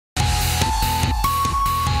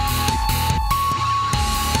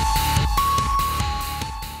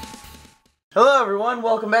Hello everyone,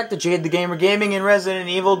 welcome back to Jade the Gamer Gaming and Resident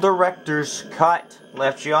Evil Director's Cut.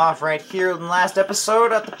 Left you off right here in the last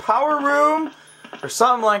episode at the power room, or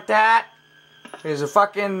something like that. There's a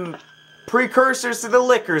fucking precursors to the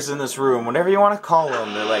liquors in this room, whatever you want to call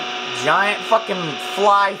them. They're like giant fucking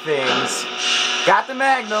fly things. Got the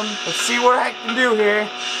Magnum, let's see what I can do here.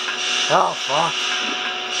 Oh, fuck.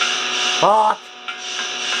 Fuck.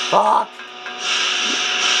 Fuck.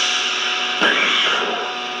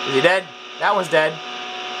 Is he dead? That one's dead.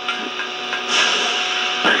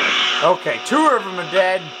 Okay, two of them are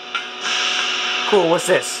dead. Cool, what's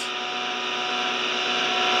this?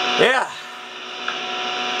 Yeah.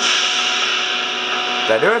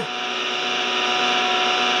 Did I do it?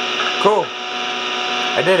 Cool.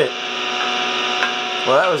 I did it.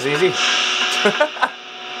 Well, that was easy.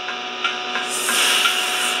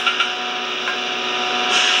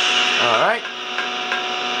 Alright.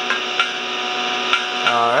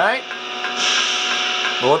 Alright.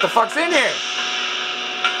 Well, what the fuck's in here?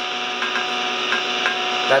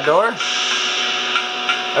 That door?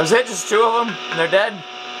 That was it? Just two of them? And they're dead?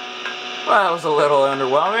 Well, that was a little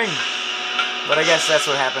underwhelming. But I guess that's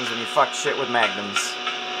what happens when you fuck shit with magnums.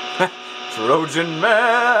 Trojan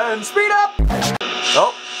man, speed up!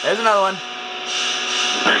 Oh, there's another one.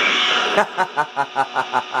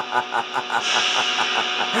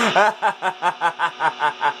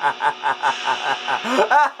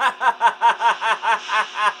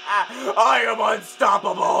 I am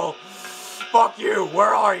unstoppable! Fuck you,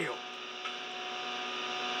 where are you?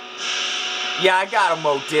 Yeah, I got a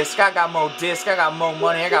mo disc, I got more disc, I got more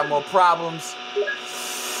money, I got more problems.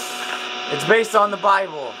 It's based on the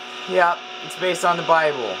Bible. Yeah, it's based on the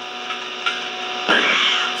Bible.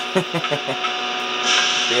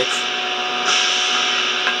 Bitch.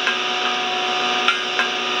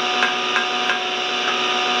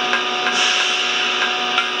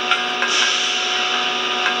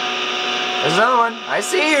 There's another one. I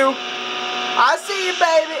see you. I see you,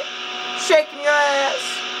 baby. Shaking your ass.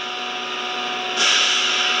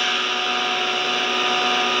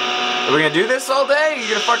 Are we gonna do this all day? You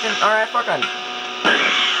gonna fucking... Alright, fuck on.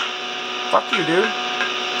 Fuck you, dude.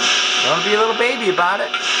 Don't be a little baby about it.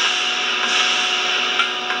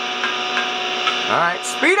 Alright,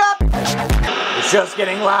 speed up! It's just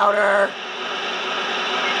getting louder.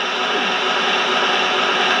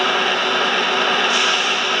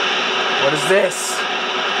 What is this?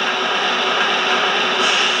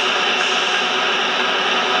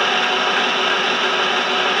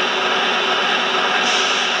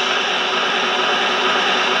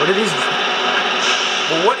 What are these?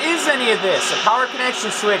 Well, what is any of this? A power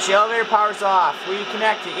connection switch. The elevator power's off. Will you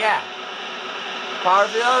connect it? Yeah. Power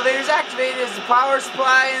of the elevator is activated as the power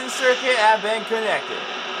supply and the circuit have been connected.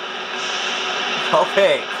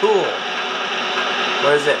 Okay, cool.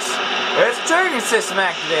 What is this? It's a charging system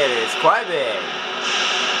activated. It's quite big.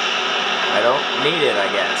 I don't need it,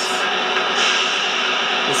 I guess.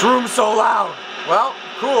 This room's so loud. Well,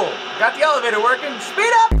 cool. Got the elevator working.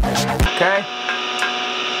 Speed up! Okay.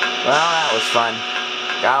 Well, that was fun.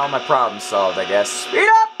 Got all my problems solved, I guess. Speed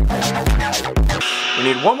up! We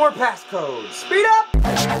need one more passcode. Speed up!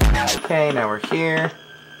 Okay, now we're here.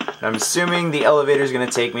 I'm assuming the elevator is going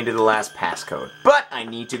to take me to the last passcode. But I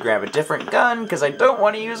need to grab a different gun because I don't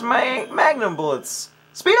want to use my magnum bullets.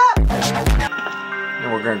 Speed up!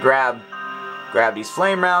 And we're going to grab these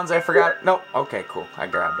flame rounds. I forgot. Nope. Okay, cool. I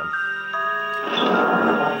grabbed them.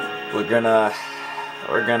 We're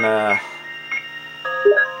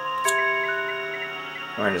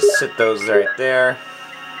gonna sit those right there.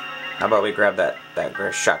 How about we grab that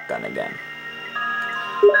shotgun again?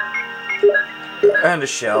 And the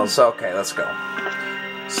shells. Okay, let's go.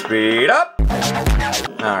 Speed up!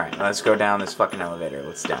 Alright, let's go down this fucking elevator.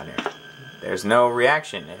 What's down here? There's no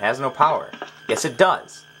reaction. It has no power. Yes, it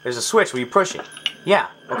does. There's a switch where you push it. Yeah.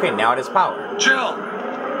 Okay, now it has power. Jill!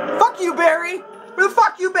 Fuck you, Barry! Where the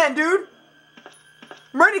fuck you been, dude?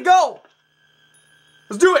 I'm ready to go!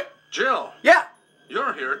 Let's do it! Jill! Yeah!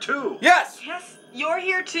 You're here too! Yes! Yes, you're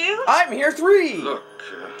here too? I'm here 3! Look,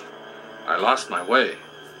 I lost my way.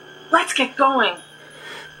 Let's get going.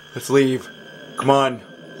 Let's leave. Come on.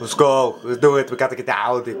 Let's go. Let's do it. We gotta get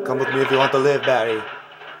out. Come with me if you want to live, Barry.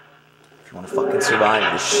 If you want to fucking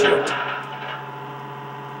survive this shit.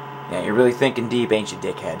 Yeah, you're really thinking deep, ain't you,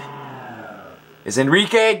 dickhead? Is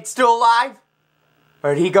Enrique still alive?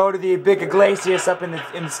 Or did he go to the big Iglesias up in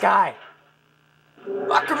the sky?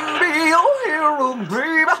 I can be your hero,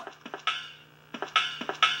 baby.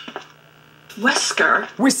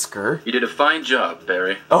 Whisker? You did a fine job,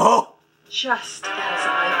 Barry. Oh! Just as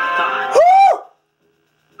I thought. Woo!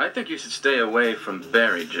 I think you should stay away from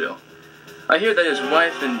Barry, Jill. I hear that his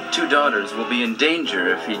wife and 2 daughters will be in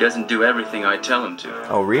danger if he doesn't do everything I tell him to.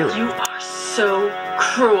 Oh, really? You are so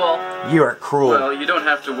cruel. You are cruel. Well, you don't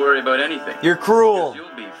have to worry about anything. You're cruel.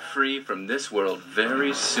 You'll be free from this world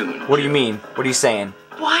very soon. What do you mean? What are you saying?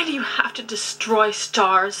 Why do you have to destroy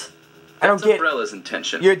stars? I don't That's get. Umbrella's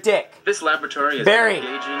intention. You're a dick. This laboratory is Barry.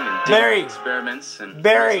 engaging in Barry. dangerous experiments, and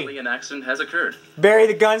Barry. recently an accident has occurred. Barry,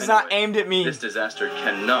 the gun's not Anyway, aimed at me. This disaster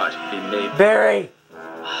cannot be made. Barry.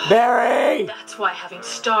 Barry. That's why having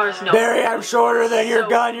stars know. Barry, I'm shorter than your So-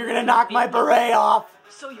 gun. You're gonna knock my beret off.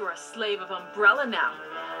 So you're a slave of Umbrella now,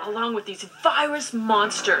 along with these virus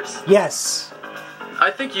monsters. Yes.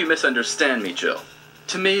 I think you misunderstand me, Jill.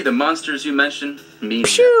 To me, the monsters you mentioned mean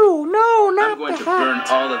Phew, no, not I'm going the to burn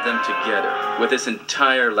hat. all of them together with this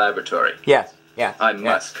entire laboratory. Yes, yeah. I yes,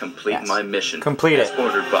 must complete yes. my mission. Complete as it.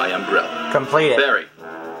 ordered by Umbrella. Complete it. Barry,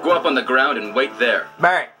 go up on the ground and wait there.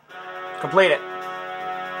 Barry, complete it.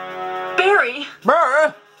 Barry!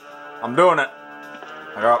 Barry! I'm doing it.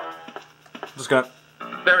 I go. Just gonna.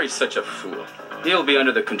 Barry's such a fool. He'll be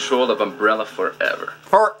under the control of Umbrella forever.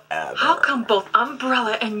 Forever. How come both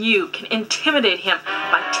Umbrella and you can intimidate him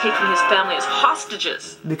by taking his family as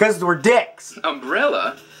hostages? Because we're dicks.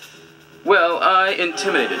 Umbrella? Well, I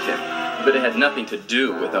intimidated him, but it had nothing to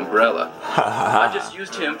do with Umbrella. I just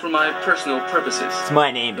used him for my personal purposes.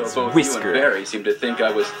 My name Though is both you Whisker. and Barry seem to think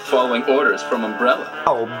I was following orders from Umbrella.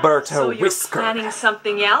 Alberto So you're Whisker. planning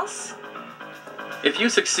something else? If you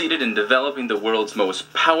succeeded in developing the world's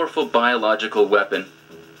most powerful biological weapon,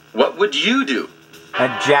 what would you do?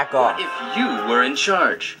 I'd jack off. What if you were in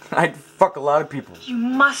charge? I'd fuck a lot of people. You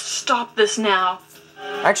must stop this now.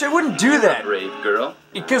 Actually, I wouldn't do that. Brave girl.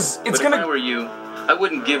 Because But it's if I gonna. were you, I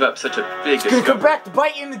wouldn't give up such a big It's gonna come discovery. back to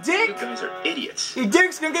bite you in the You dick. guys are idiots. Your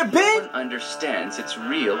dick's gonna get No big. one understands its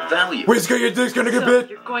real value. Whisker, your dick's gonna get So big.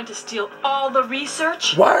 you're going to steal all the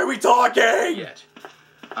research? Why are we talking? Yet,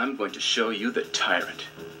 I'm going to show you the tyrant.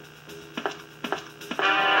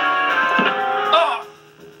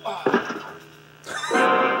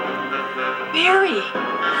 Barry!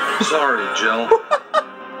 Sorry, Jill.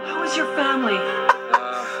 How is your family?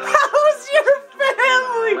 How's your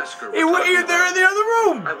family? Wesker was Hey, wait, talking you're there in the other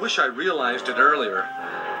room. I wish I realized it earlier.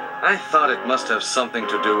 I thought it must have something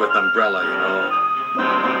to do with Umbrella, you know.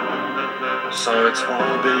 So it's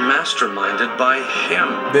all been masterminded by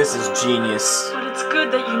him. This is genius. But it's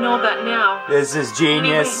good that you know that now. This is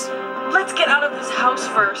genius. Anyway, let's get out of this house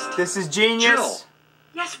first. This is genius. Jill.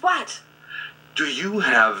 Yes, what? Do you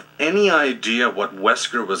have any idea what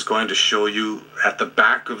Wesker was going to show you at the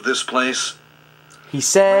back of this place? He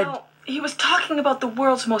said. Well, he was talking about the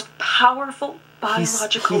world's most powerful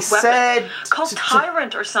biological he weapon. said called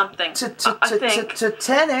Tyrant or something. I think.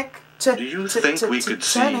 Titanic. Do you think we could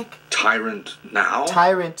see Tyrant now?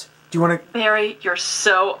 Tyrant. Do you want to? Barry, you're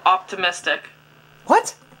so optimistic.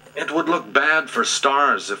 What? It would look bad for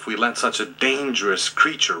stars if we let such a dangerous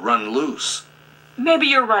creature run loose. Maybe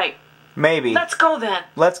you're right. Maybe. Let's go then.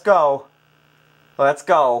 Let's go. Let's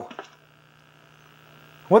go.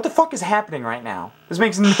 What the fuck is happening right now? This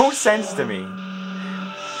makes no sense to me.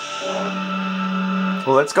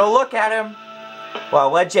 Well, let's go look at him.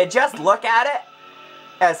 Well, would you just look at it?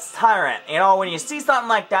 As Tyrant. You know, when you see something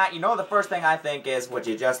like that, you know the first thing I think is, would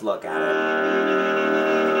you just look at it?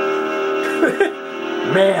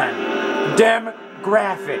 Man. Dem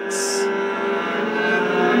graphics.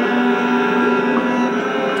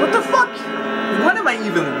 What the fuck? What am I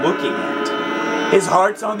even looking at? His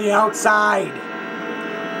heart's on the outside.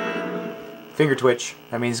 Finger twitch.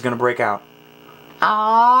 That means he's gonna break out.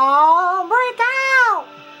 Oh, break out!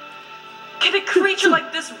 Can a creature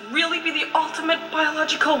like this really be the ultimate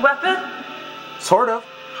biological weapon? Sort of.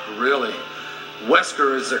 Really?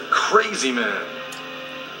 Wesker is a crazy man.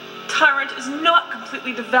 Tyrant is not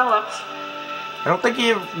completely developed. I don't think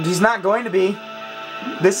he's not going to be.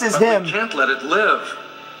 This is But him. we can't let it live.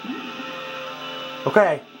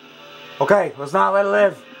 Okay. Okay, let's not let it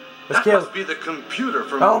live. Let's That kill must be the computer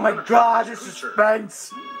from Oh my the god, this creature.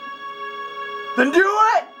 suspense. Then do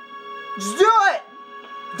it! Just do it!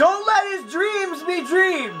 Don't let his dreams be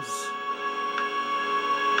dreams!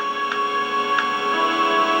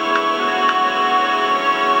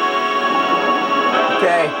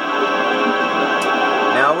 Okay.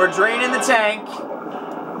 Now we're draining the tank.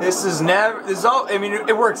 This is never, this is all, I mean,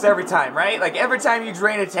 it works every time, right? Like, every time you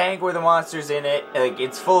drain a tank with a monster's in it, like,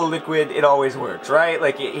 it's full of liquid, it always works, right?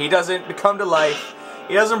 Like, he doesn't come to life,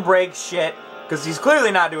 he doesn't break shit, because he's clearly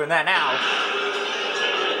not doing that now.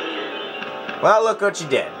 Well, look what you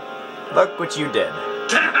did. Look what you did.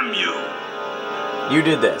 Damn you! You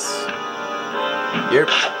did this.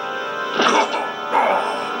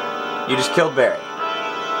 You just killed Barry.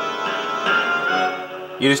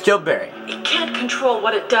 You just killed Barry. It can't control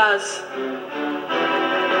what it does.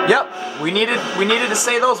 Yep, we needed to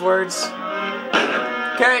say those words.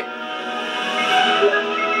 Okay.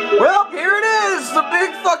 Well, here it is, the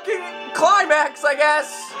big fucking climax, I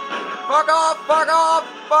guess. Fuck off, fuck off,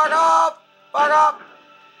 fuck off, fuck off.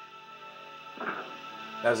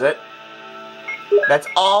 That was it. That's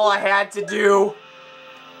all I had to do.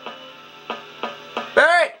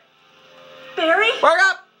 Barry! Barry? Wake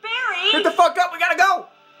up! Barry! Get the fuck up, we gotta go!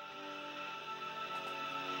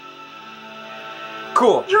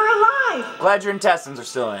 Cool. You're alive! Glad your intestines are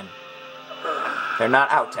still in. They're not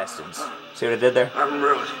out intestines. See what I did there? I'm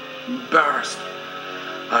really embarrassed.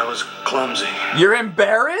 I was clumsy. You're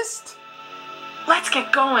embarrassed? Let's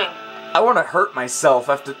get going. I want to hurt myself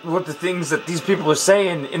after what the things that these people are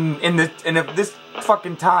saying in this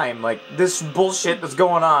fucking time. Like, this bullshit that's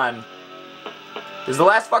going on. Is the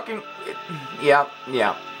last fucking... Yeah.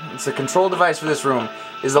 It's a control device for this room.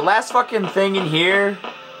 Is the last fucking thing in here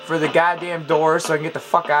for the goddamn door so I can get the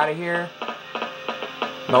fuck out of here?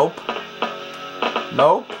 Nope.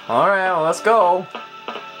 Nope. Alright, well, let's go.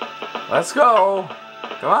 Let's go.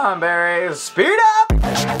 Come on, Barry. Speed up!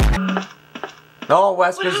 No,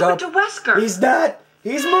 Wesker's What up. happened to Wesker? He's not.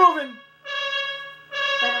 He's moving.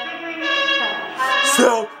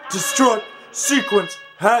 Self-destruct sequence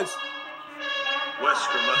has...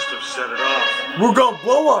 Wesker must have set it off. We're gonna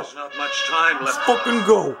blow up. There's not much time Let's left. fucking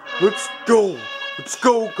go. Let's go. Let's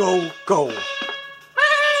go, go, go.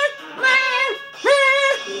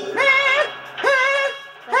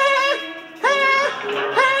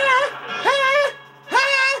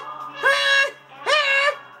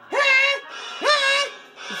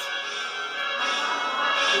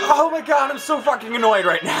 Oh my god, I'm so fucking annoyed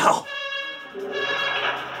right now.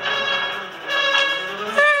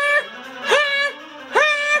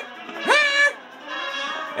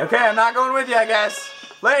 Okay, I'm not going with you, I guess.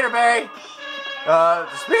 Later, Barry.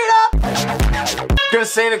 Speed up! Gonna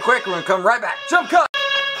save it quick, we're gonna come right back. Jump cut!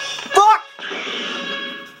 Fuck!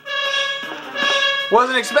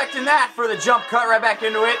 Wasn't expecting that for the jump cut right back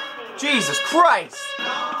into it. Jesus Christ!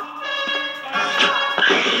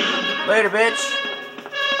 Later, bitch.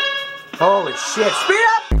 Holy shit. Speed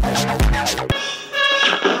up!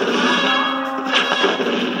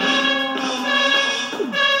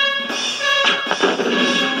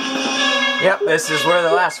 Yep, this is where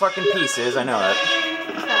the last fucking piece is, I know it.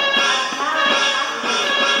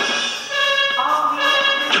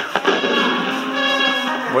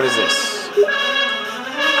 What is this?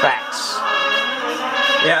 Facts.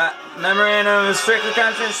 Yeah, memorandum is strictly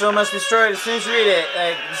confidential, must be destroyed as soon as you read it.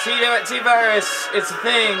 Like, T-virus, it's a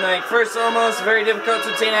thing. Like, first, almost very difficult to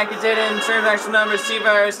obtain accurate data in terms of actual numbers.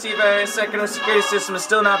 T-virus, second, security system is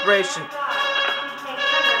still in operation.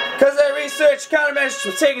 Because I researched countermeasures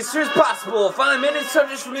were taken as soon as possible. Finally, many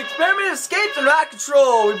subjects from the experiment have escaped and are out of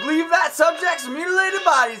control. We believe that subjects are mutilated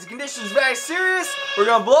bodies. The condition is very serious. We're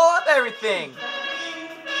going to blow up everything.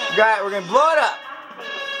 We're going to blow it up.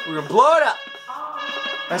 We're going to blow it up.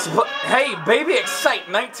 Hey, Baby Excite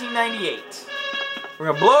 1998. We're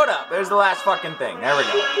going to blow it up. There's the last fucking thing. There we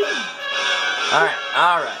go. Alright.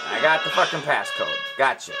 I got the fucking passcode.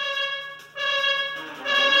 Gotcha.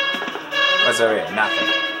 What's over here? Nothing.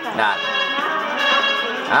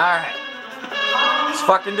 Alright. Let's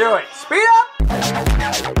fucking do it. Speed up!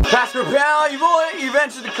 Passcode panel, you've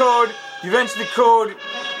entered the code.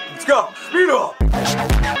 Let's go. Speed up.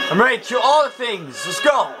 I'm ready to kill all the things. Let's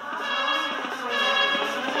go.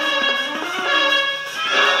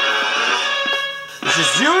 It's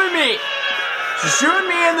just you and me. It's just you and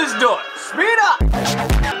me in this door. Speed up.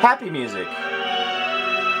 Happy music.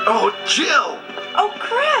 Oh, Jill! Oh,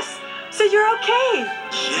 Chris! So you're okay?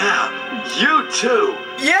 Yeah, you too.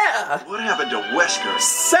 Yeah. What happened to Wesker?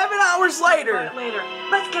 7 hours later. Later.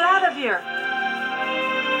 Let's get out of here.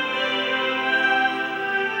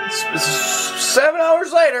 It's 7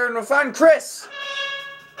 hours later, and we'll find Chris.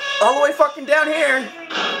 All the way fucking down here.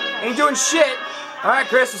 Ain't doing shit. Alright,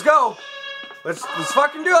 Chris, let's go. Let's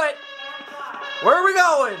fucking do it. Where are we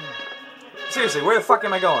going? Seriously, where the fuck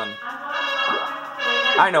am I going?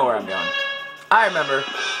 I know where I'm going. I remember.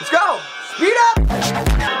 Let's go. Speed up.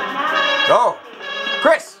 Go.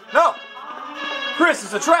 Chris, no. Chris,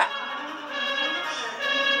 it's a trap.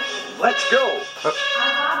 Let's go.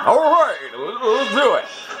 Alright, let's do it.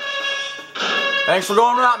 Thanks for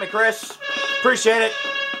going without me, Chris. Appreciate it.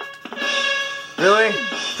 Really?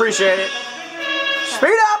 Appreciate it.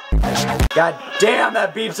 Speed up! God damn,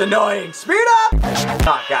 that beep's annoying. Speed up!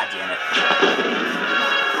 Oh, god damn it.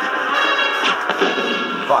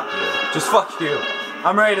 Fuck you. Just fuck you.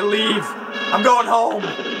 I'm ready to leave. I'm going home.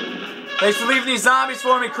 Thanks for leaving these zombies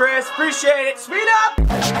for me, Chris. Appreciate it. Speed up!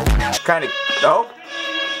 Kinda. Oh.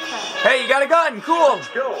 Hey, you got a gun. Cool. Let's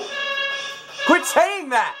go. Quit saying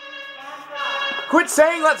that! Quit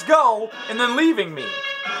saying let's go and then leaving me.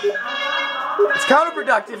 It's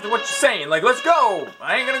counterproductive to what you're saying. Like, let's go.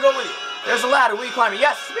 I ain't gonna go with you. There's a ladder. We climbing.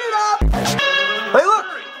 Yes, speed up! Hey, look!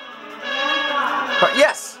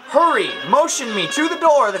 Yes, hurry. Motion me to the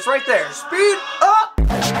door that's right there. Speed up!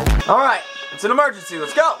 Alright, it's an emergency.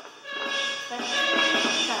 Let's go.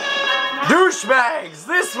 Douchebags,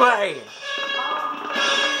 this way!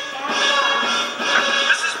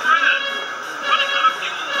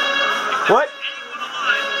 What?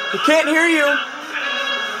 I can't hear you.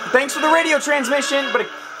 Thanks for the radio transmission, but I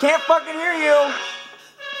can't fucking hear you.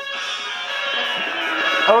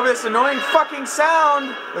 Over this annoying fucking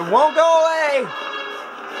sound that won't go away.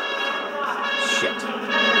 Shit.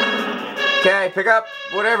 Okay, pick up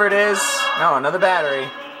whatever it is. Oh, another battery.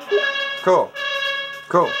 Cool.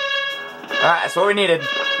 Cool. Alright, that's what we needed.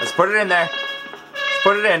 Let's put it in there. Let's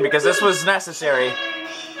put it in because this was necessary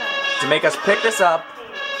to make us pick this up.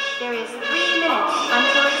 There is 3 minutes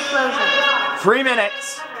until explosion. 3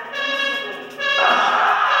 minutes.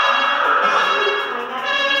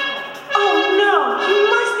 Oh no! You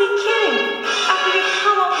must be kidding! After you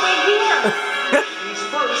come all the way here! Ladies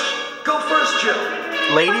first. Go first, Jill.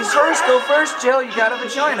 Ladies first, go first, Jill. You got a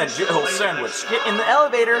vagina, Jill sandwich. Get in the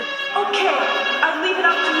elevator. Okay, I leave it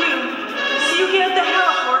up to you. See you again at the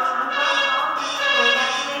heliport.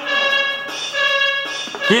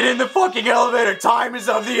 Get in the fucking elevator. Time is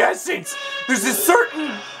of the essence. There's a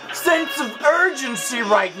certain sense of urgency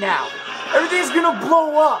right now. Everything's gonna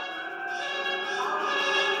blow up.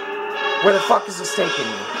 Where the fuck is this taking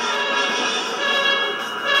me?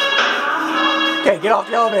 Okay, get off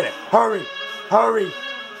the elevator. Hurry. Hurry.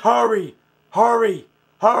 Hurry. Hurry.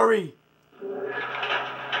 Hurry.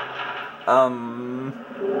 Uh-oh.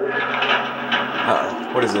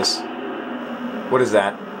 What is this? What is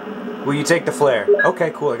that? Will you take the flare? Okay,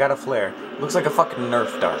 cool, I got a flare. Looks like a fucking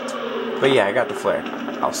Nerf dart. But yeah, I got the flare.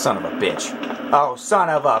 Oh, son of a bitch. Oh, son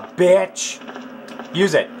of a bitch!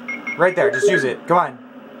 Use it. Right there, just use it. Come on.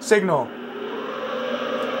 Signal.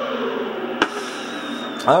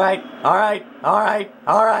 Alright, alright, alright,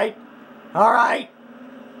 alright, alright.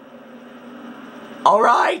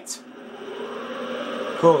 Alright!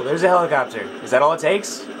 Cool, there's a helicopter. Is that all it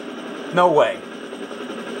takes? No way.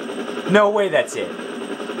 No way that's it.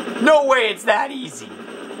 No way it's that easy.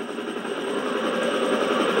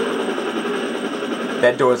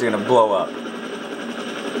 That door's gonna blow up.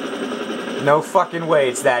 No fucking way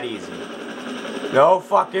it's that easy. No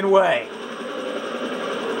fucking way.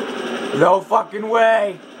 No fucking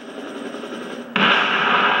way.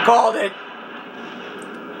 Called it.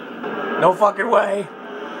 No fucking way.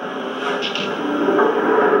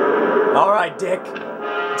 Alright, dick.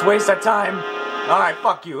 Let's waste our time. Alright,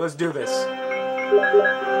 fuck you. Let's do this.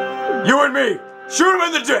 You and me! Shoot him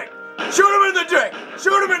in the dick! Shoot him in the dick!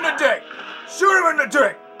 Shoot him in the dick! Shoot him in the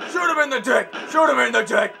dick! Shoot him in the dick! Shoot him in the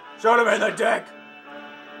dick! Shoot him in the dick!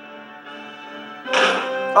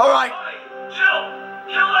 Alright! Jill!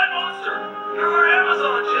 Kill that monster! You're our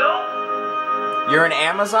Amazon, Jill! You're an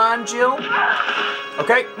Amazon, Jill?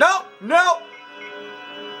 Okay, no! No!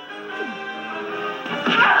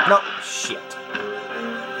 No, shit.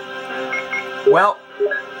 Well,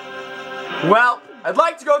 I'd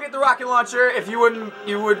like to go get the rocket launcher if you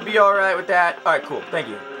would be alright with that. Alright, cool, thank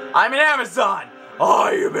you. I'm an Amazon!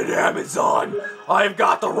 I am an Amazon! I've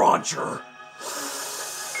got the launcher!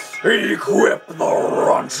 Equip the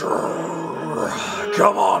launcher!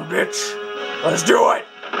 Come on, bitch! Let's do it!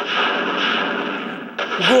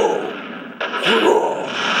 Whoa! Whoa!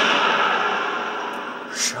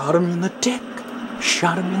 Shot him in the dick!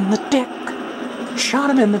 Shot him in the dick! Shot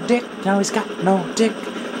him in the dick! Now he's got no dick!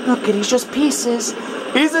 Look at, he's just pieces.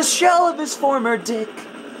 He's a shell of his former dick.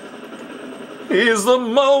 He's the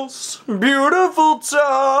most beautiful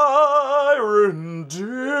tyrant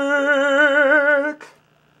dick.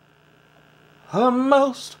 The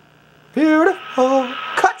most beautiful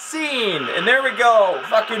cutscene. And there we go.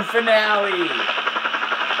 Fucking finale.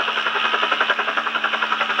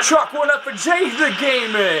 Chalk one up for Jay the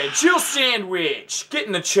Gamer. Jill Sandwich. Get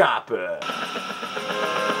in the chopper.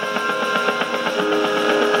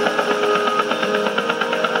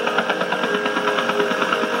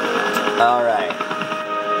 Alright.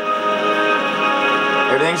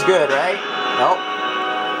 Everything's good, right? Nope.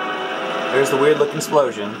 There's the weird looking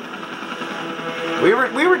explosion. We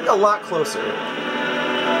were a lot closer.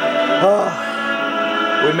 Oh,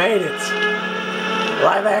 we made it.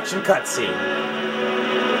 Live action cutscene.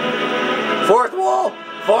 Fourth wall!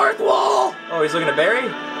 Fourth wall! Oh, he's looking at Barry?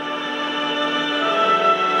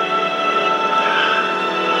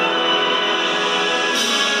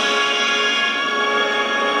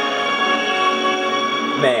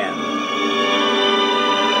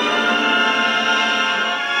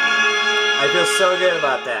 feel so good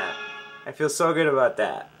about that. I feel so good about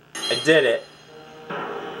that. I did it.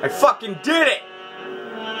 I fucking did it!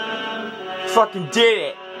 Fucking did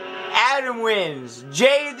it! Adam wins.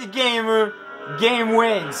 Jay the gamer, game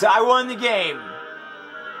wins. I won the game.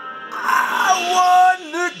 I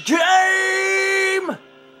won the game!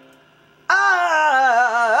 I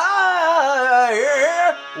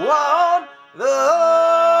won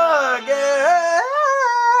the game!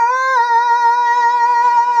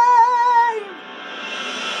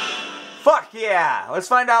 Fuck yeah! Let's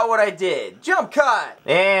find out what I did. Jump cut!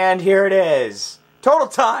 And here it is. Total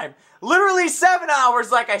time. Literally 7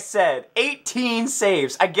 hours, like I said. 18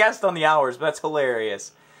 saves. I guessed on the hours, but that's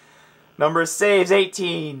hilarious. Number of saves,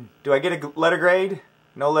 18. Do I get a letter grade?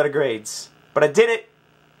 No letter grades. But I did it.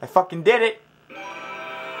 I fucking did it.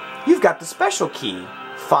 You've got the special key.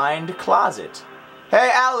 Find closet.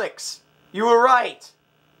 Hey, Alex. You were right.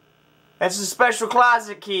 That's the special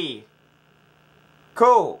closet key.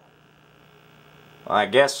 Cool. Well, I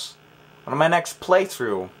guess on my next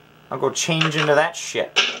playthrough, I'll go change into that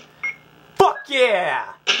shit. Fuck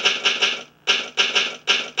yeah!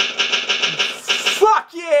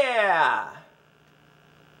 Fuck yeah!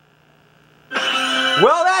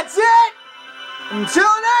 Well, that's it!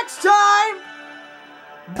 Until next time!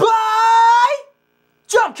 Bye!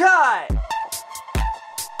 Jump cut!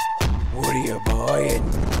 What are you buying?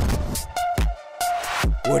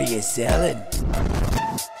 What are you selling?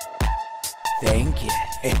 Thank you.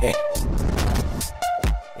 If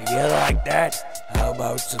you like that, how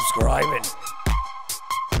about subscribing?